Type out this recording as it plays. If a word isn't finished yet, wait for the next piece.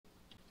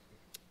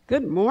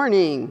Good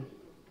morning.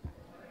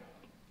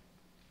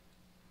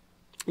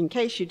 In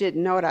case you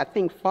didn't know it, I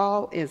think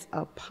fall is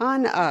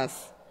upon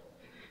us.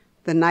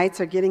 The nights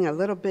are getting a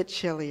little bit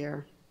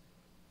chillier,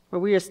 but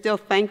we are still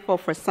thankful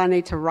for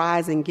Sunday to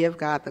rise and give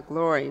God the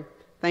glory,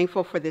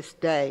 thankful for this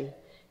day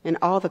and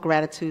all the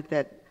gratitude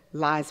that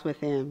lies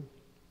within.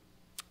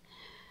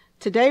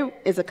 Today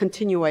is a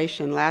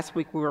continuation. Last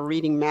week we were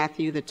reading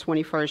Matthew, the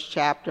 21st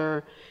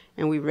chapter,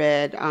 and we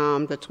read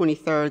the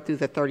 23rd through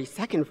the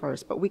 32nd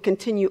verse, but we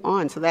continue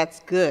on, so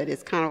that's good.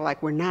 It's kind of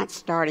like we're not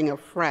starting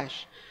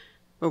afresh,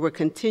 but we're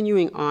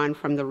continuing on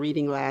from the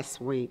reading last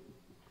week.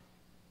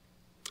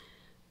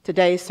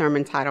 Today's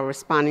sermon title,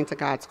 Responding to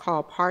God's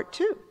Call, Part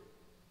 2.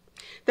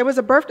 There was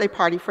a birthday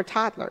party for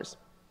toddlers.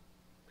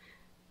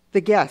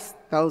 The guests,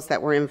 those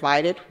that were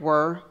invited,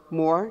 were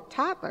more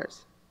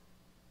toddlers.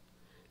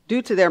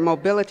 Due to their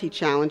mobility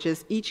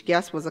challenges, each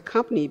guest was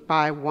accompanied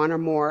by one or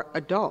more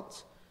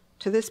adults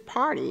to this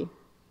party,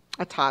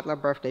 a toddler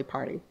birthday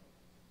party.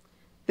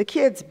 The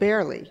kids,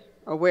 barely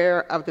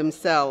aware of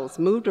themselves,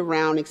 moved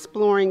around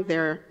exploring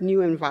their new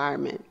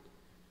environment.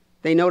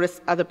 They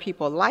noticed other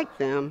people liked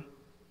them,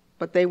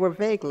 but they were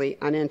vaguely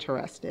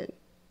uninterested.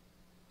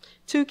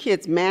 Two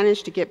kids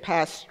managed to get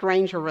past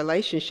stranger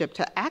relationship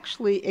to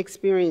actually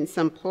experience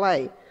some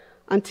play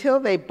until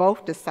they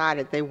both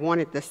decided they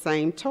wanted the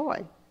same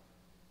toy.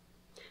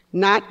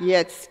 Not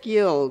yet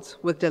skilled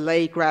with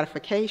delayed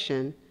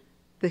gratification,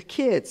 the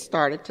kids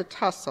started to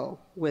tussle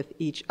with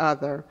each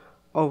other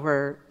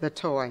over the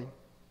toy.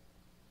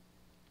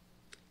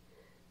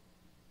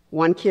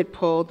 One kid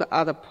pulled, the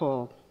other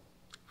pulled.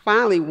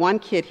 Finally, one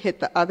kid hit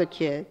the other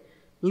kid,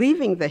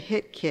 leaving the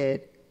hit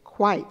kid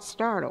quite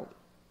startled.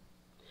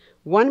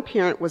 One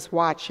parent was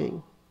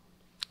watching,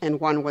 and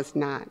one was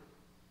not.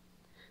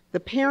 The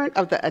parent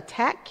of the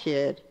attacked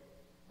kid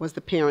was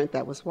the parent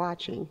that was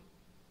watching.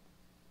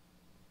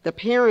 The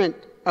parent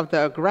of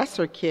the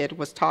aggressor kid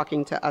was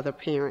talking to other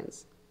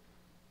parents.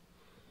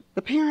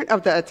 The parent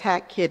of the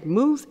attacked kid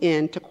moves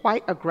in to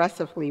quite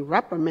aggressively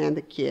reprimand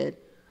the kid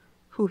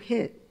who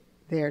hit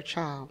their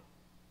child.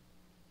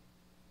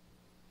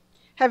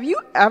 Have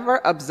you ever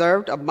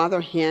observed a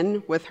mother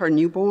hen with her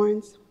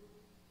newborns?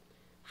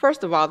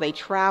 First of all, they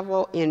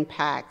travel in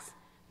packs.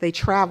 They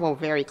travel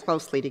very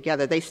closely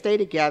together. They stay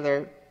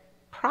together,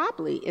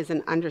 probably is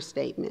an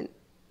understatement.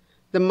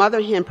 The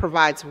mother hen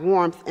provides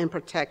warmth and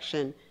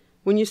protection.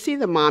 When you see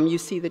the mom, you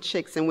see the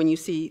chicks, and when you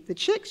see the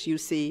chicks, you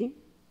see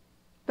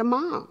the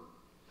mom.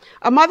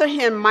 A mother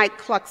hen might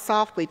cluck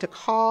softly to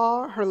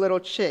call her little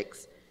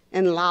chicks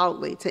and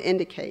loudly to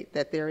indicate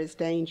that there is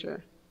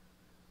danger.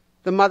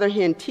 The mother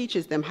hen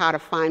teaches them how to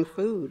find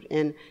food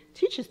and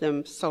teaches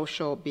them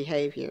social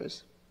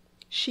behaviors.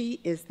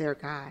 She is their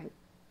guide.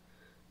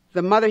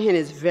 The mother hen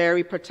is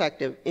very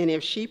protective, and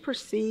if she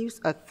perceives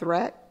a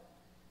threat,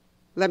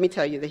 let me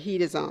tell you, the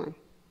heat is on.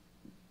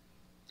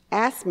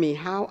 Ask me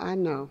how I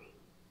know.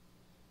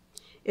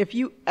 If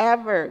you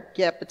ever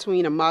get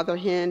between a mother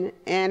hen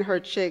and her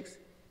chicks,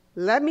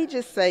 let me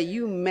just say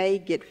you may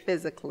get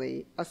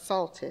physically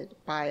assaulted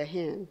by a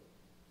hen.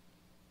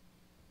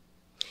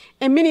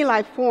 In many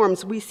life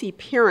forms, we see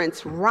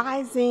parents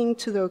rising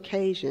to the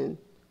occasion,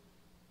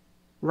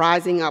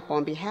 rising up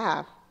on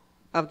behalf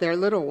of their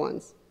little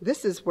ones.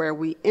 This is where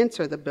we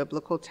enter the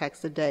biblical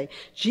text today.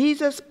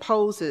 Jesus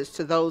poses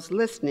to those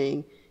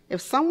listening,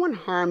 if someone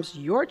harms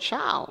your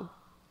child,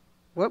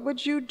 what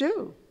would you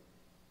do?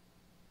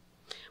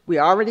 We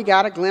already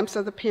got a glimpse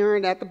of the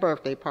parent at the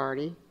birthday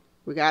party.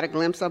 We got a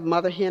glimpse of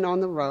mother hen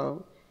on the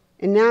road,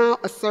 and now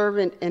a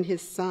servant and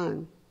his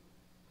son.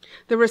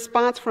 The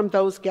response from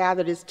those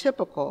gathered is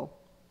typical.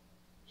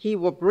 He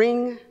will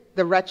bring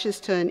the wretches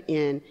to an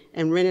inn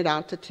and rent it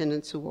out to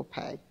tenants who will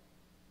pay.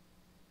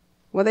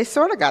 Well, they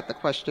sort of got the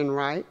question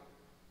right.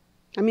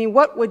 I mean,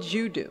 what would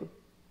you do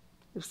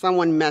if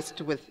someone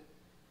messed with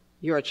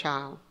your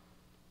child?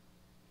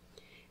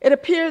 It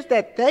appears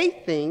that they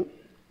think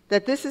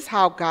that this is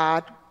how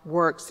God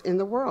works in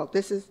the world.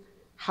 This is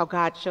how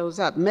God shows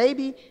up,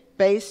 maybe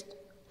based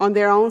on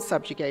their own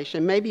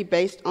subjugation, maybe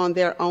based on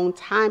their own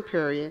time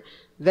period.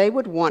 They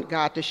would want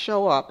God to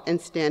show up and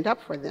stand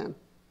up for them.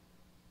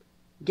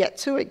 Get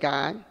to it,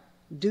 God.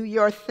 Do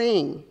your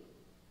thing.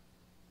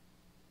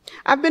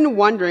 I've been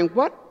wondering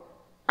what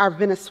our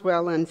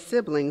Venezuelan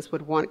siblings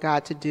would want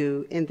God to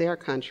do in their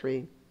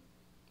country.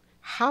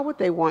 How would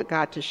they want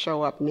God to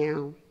show up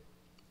now?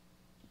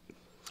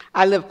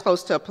 I live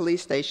close to a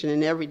police station,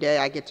 and every day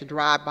I get to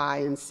drive by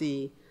and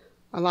see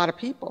a lot of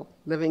people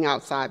living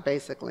outside,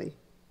 basically.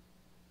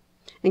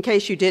 In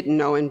case you didn't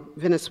know, in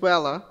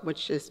Venezuela,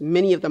 which is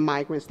many of the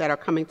migrants that are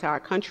coming to our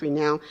country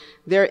now,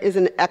 there is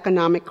an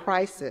economic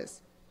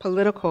crisis,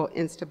 political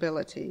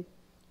instability,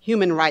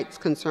 human rights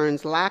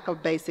concerns, lack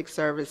of basic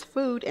service,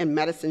 food and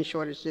medicine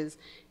shortages,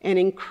 and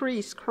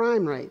increased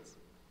crime rates.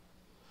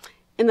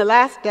 In the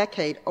last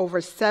decade, over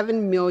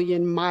 7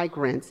 million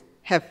migrants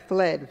have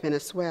fled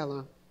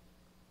Venezuela.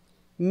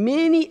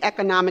 Many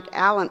economic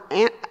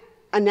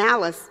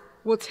analysts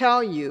will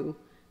tell you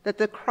that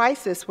the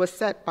crisis was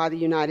set by the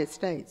United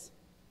States.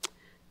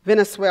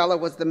 Venezuela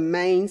was the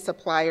main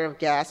supplier of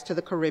gas to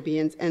the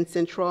Caribbean and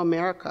Central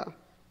America.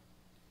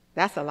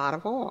 That's a lot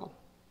of oil.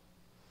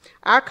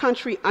 Our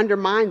country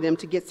undermined them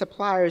to get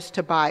suppliers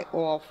to buy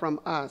oil from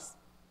us.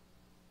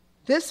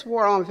 This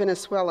war on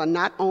Venezuela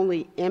not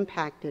only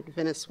impacted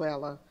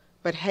Venezuela,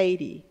 but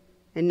Haiti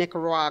and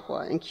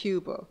Nicaragua and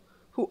Cuba,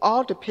 who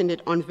all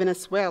depended on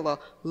Venezuela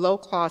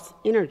low-cost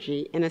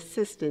energy and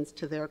assistance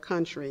to their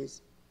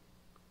countries.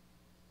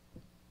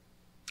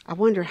 I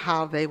wonder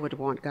how they would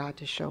want God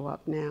to show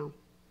up now.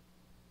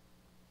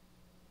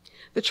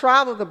 The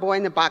trial of the boy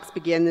in the box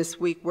began this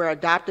week, where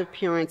adoptive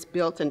parents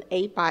built an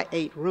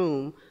 8-by-8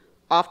 room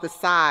off the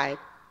side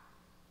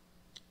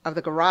of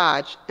the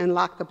garage and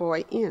locked the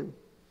boy in.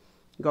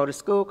 Go to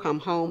school, come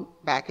home,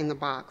 back in the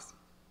box.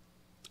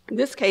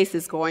 This case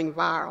is going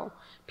viral.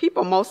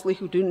 People mostly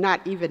who do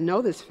not even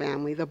know this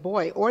family, the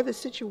boy, or the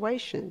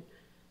situation,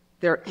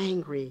 they're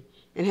angry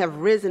and have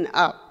risen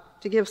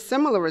up to give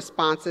similar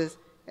responses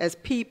as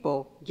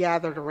people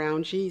gathered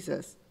around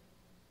Jesus.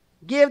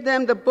 Give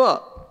them the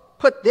book,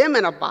 put them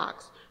in a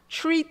box,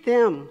 treat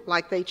them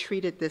like they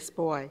treated this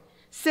boy,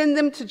 send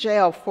them to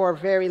jail for a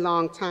very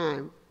long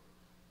time.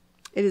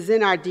 It is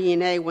in our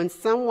DNA when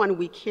someone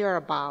we care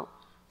about,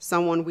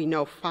 someone we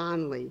know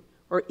fondly,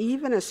 or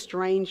even a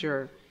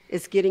stranger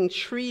is getting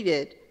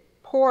treated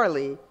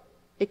poorly,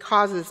 it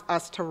causes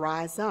us to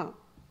rise up.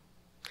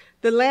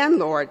 The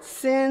landlord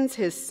sends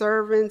his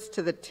servants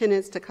to the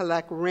tenants to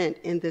collect rent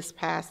in this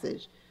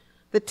passage.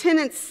 The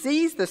tenants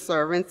seize the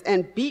servants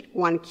and beat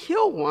one,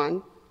 kill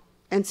one,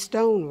 and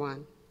stone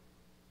one.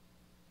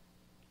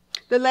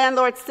 The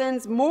landlord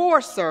sends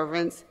more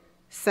servants,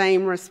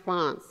 same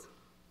response.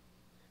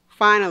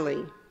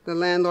 Finally, the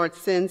landlord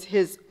sends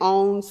his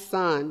own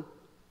son,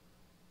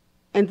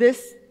 and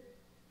this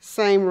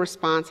same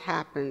response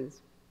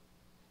happens.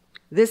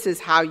 This is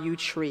how you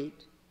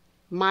treat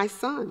my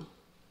son.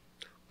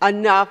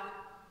 Enough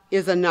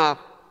is enough.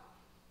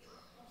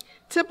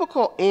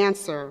 Typical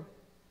answer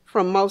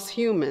from most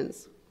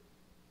humans,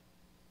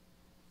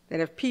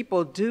 that if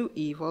people do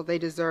evil, they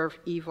deserve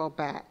evil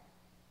back.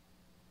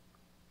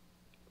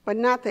 But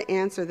not the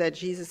answer that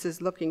Jesus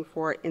is looking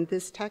for in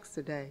this text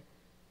today.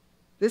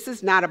 This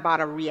is not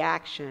about a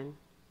reaction.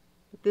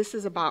 This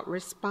is about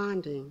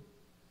responding.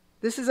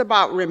 This is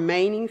about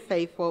remaining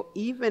faithful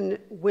even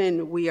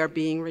when we are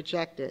being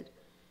rejected.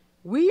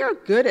 We are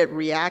good at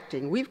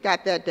reacting. We've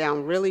got that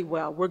down really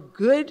well. We're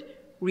good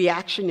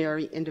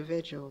reactionary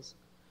individuals.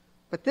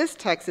 But this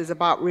text is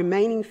about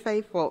remaining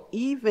faithful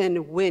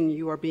even when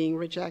you are being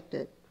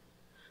rejected.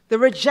 The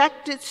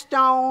rejected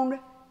stone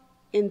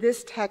in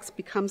this text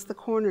becomes the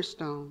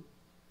cornerstone.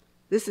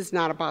 This is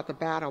not about the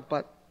battle,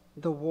 but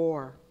the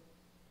war.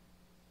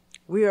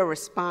 We are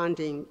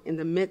responding in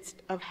the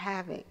midst of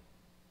havoc.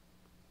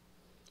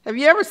 Have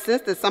you ever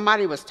sensed that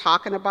somebody was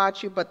talking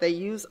about you, but they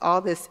use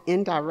all this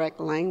indirect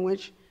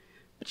language?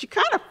 But you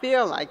kind of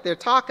feel like they're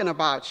talking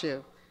about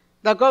you.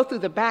 They'll go through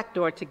the back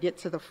door to get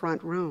to the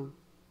front room.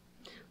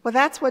 Well,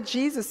 that's what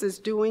Jesus is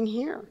doing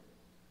here.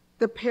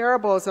 The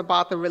parable is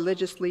about the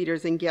religious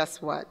leaders, and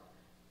guess what?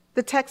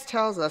 The text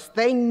tells us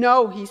they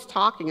know he's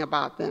talking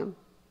about them.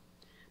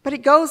 But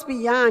it goes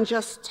beyond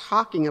just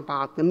talking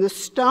about them. The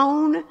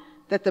stone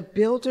that the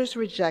builders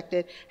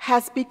rejected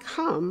has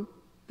become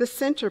the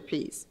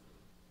centerpiece.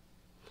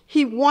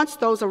 He wants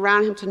those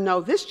around him to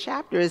know this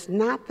chapter is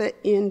not the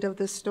end of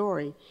the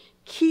story.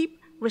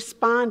 Keep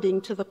responding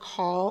to the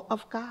call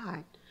of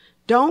God.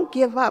 Don't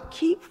give up.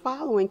 Keep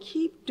following.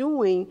 Keep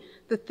doing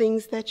the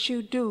things that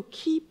you do.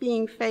 Keep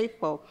being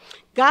faithful.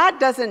 God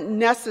doesn't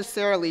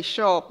necessarily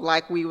show up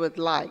like we would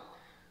like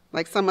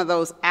some of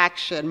those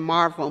action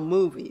Marvel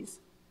movies.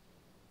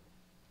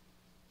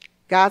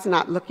 God's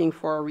not looking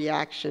for a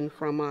reaction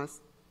from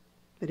us.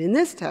 But in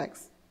this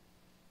text,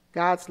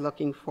 God's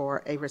looking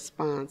for a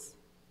response.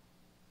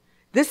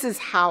 This is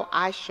how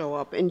I show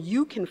up, and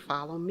you can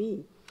follow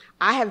me.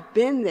 I have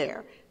been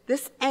there.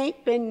 This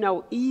ain't been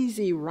no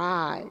easy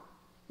ride.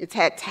 It's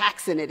had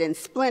tacks in it and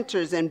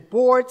splinters and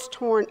boards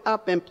torn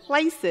up in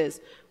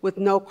places with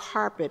no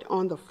carpet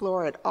on the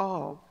floor at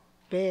all,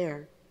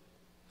 bare.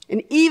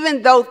 And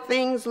even though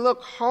things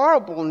look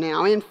horrible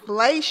now,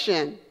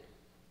 inflation,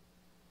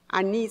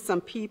 I need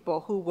some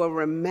people who will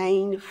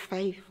remain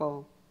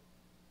faithful.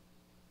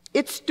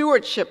 It's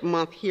Stewardship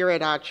Month here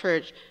at our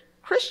church.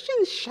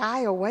 Christians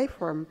shy away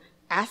from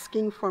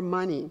asking for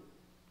money.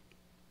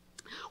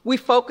 We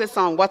focus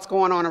on what's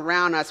going on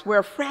around us. We're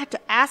afraid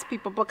to ask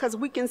people because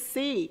we can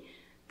see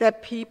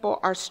that people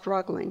are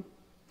struggling,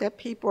 that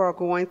people are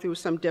going through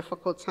some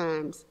difficult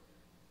times.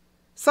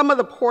 Some of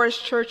the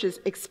poorest churches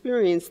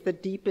experience the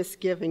deepest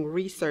giving,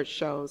 research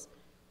shows.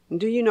 And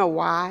do you know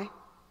why?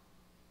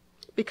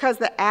 Because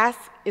the ask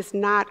is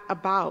not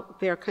about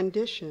their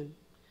condition.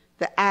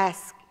 The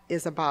ask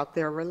is about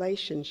their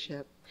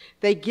relationship.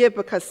 They give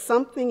because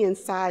something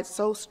inside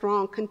so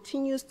strong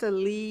continues to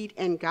lead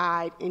and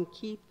guide and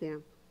keep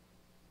them.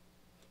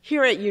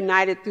 Here at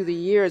United through the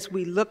years,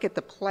 we look at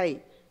the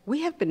plate.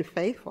 We have been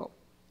faithful.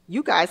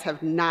 You guys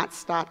have not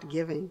stopped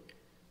giving.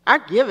 Our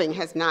giving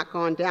has not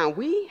gone down.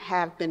 We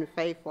have been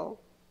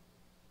faithful.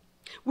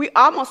 We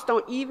almost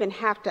don't even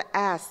have to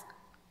ask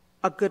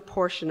a good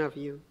portion of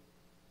you.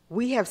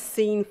 We have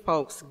seen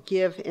folks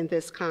give in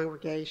this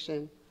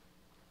congregation.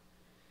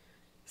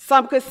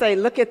 Some could say,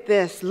 look at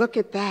this, look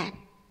at that.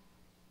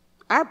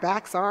 Our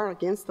backs are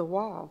against the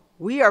wall.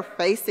 We are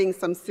facing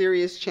some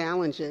serious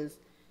challenges.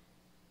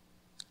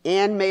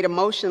 Ann made a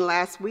motion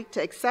last week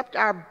to accept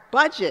our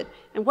budget.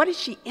 And what did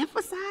she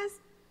emphasize?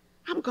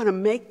 I'm going to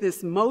make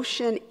this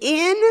motion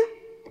in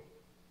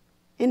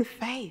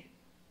faith.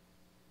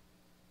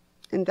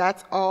 And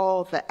that's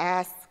all the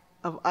ask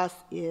of us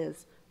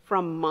is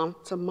from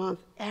month to month,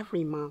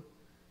 every month,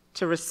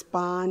 to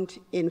respond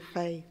in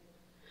faith,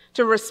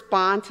 to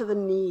respond to the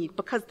need.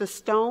 Because the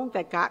stone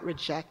that got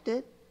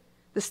rejected,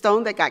 the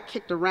stone that got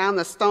kicked around,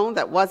 the stone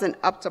that wasn't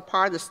up to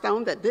par, the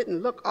stone that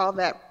didn't look all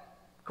that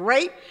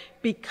great,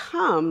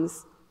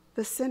 becomes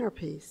the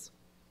centerpiece.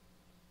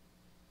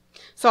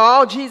 So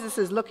all Jesus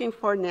is looking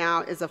for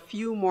now is a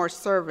few more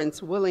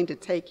servants willing to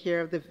take care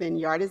of the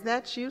vineyard. Is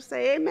that you?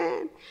 Say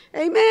amen.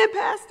 Amen,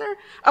 Pastor.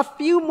 A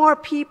few more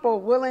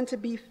people willing to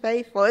be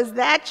faithful. Is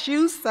that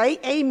you? Say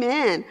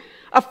amen.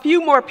 A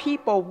few more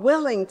people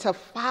willing to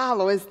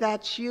follow. Is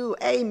that you?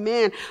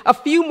 Amen. A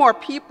few more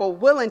people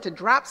willing to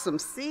drop some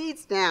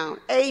seeds down.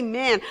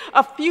 Amen.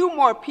 A few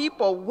more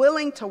people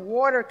willing to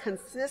water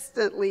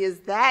consistently.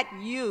 Is that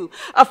you?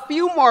 A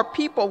few more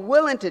people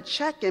willing to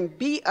check and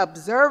be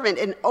observant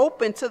and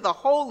open to the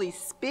Holy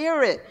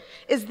Spirit.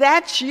 Is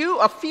that you?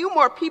 A few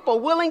more people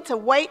willing to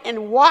wait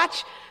and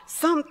watch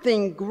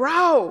something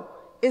grow.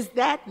 Is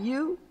that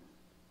you?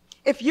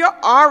 If you're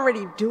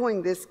already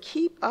doing this,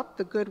 keep up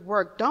the good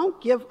work.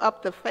 Don't give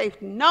up the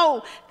faith.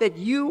 Know that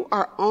you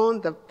are on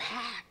the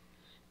path.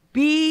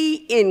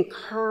 Be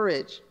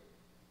encouraged.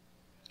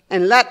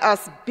 And let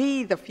us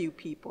be the few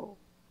people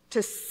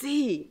to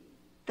see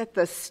that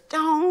the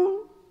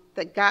stone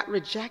that got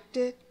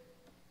rejected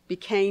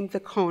became the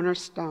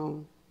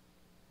cornerstone.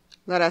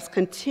 Let us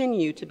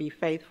continue to be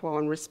faithful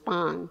and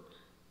respond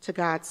to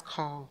God's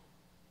call.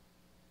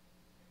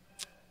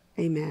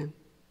 Amen.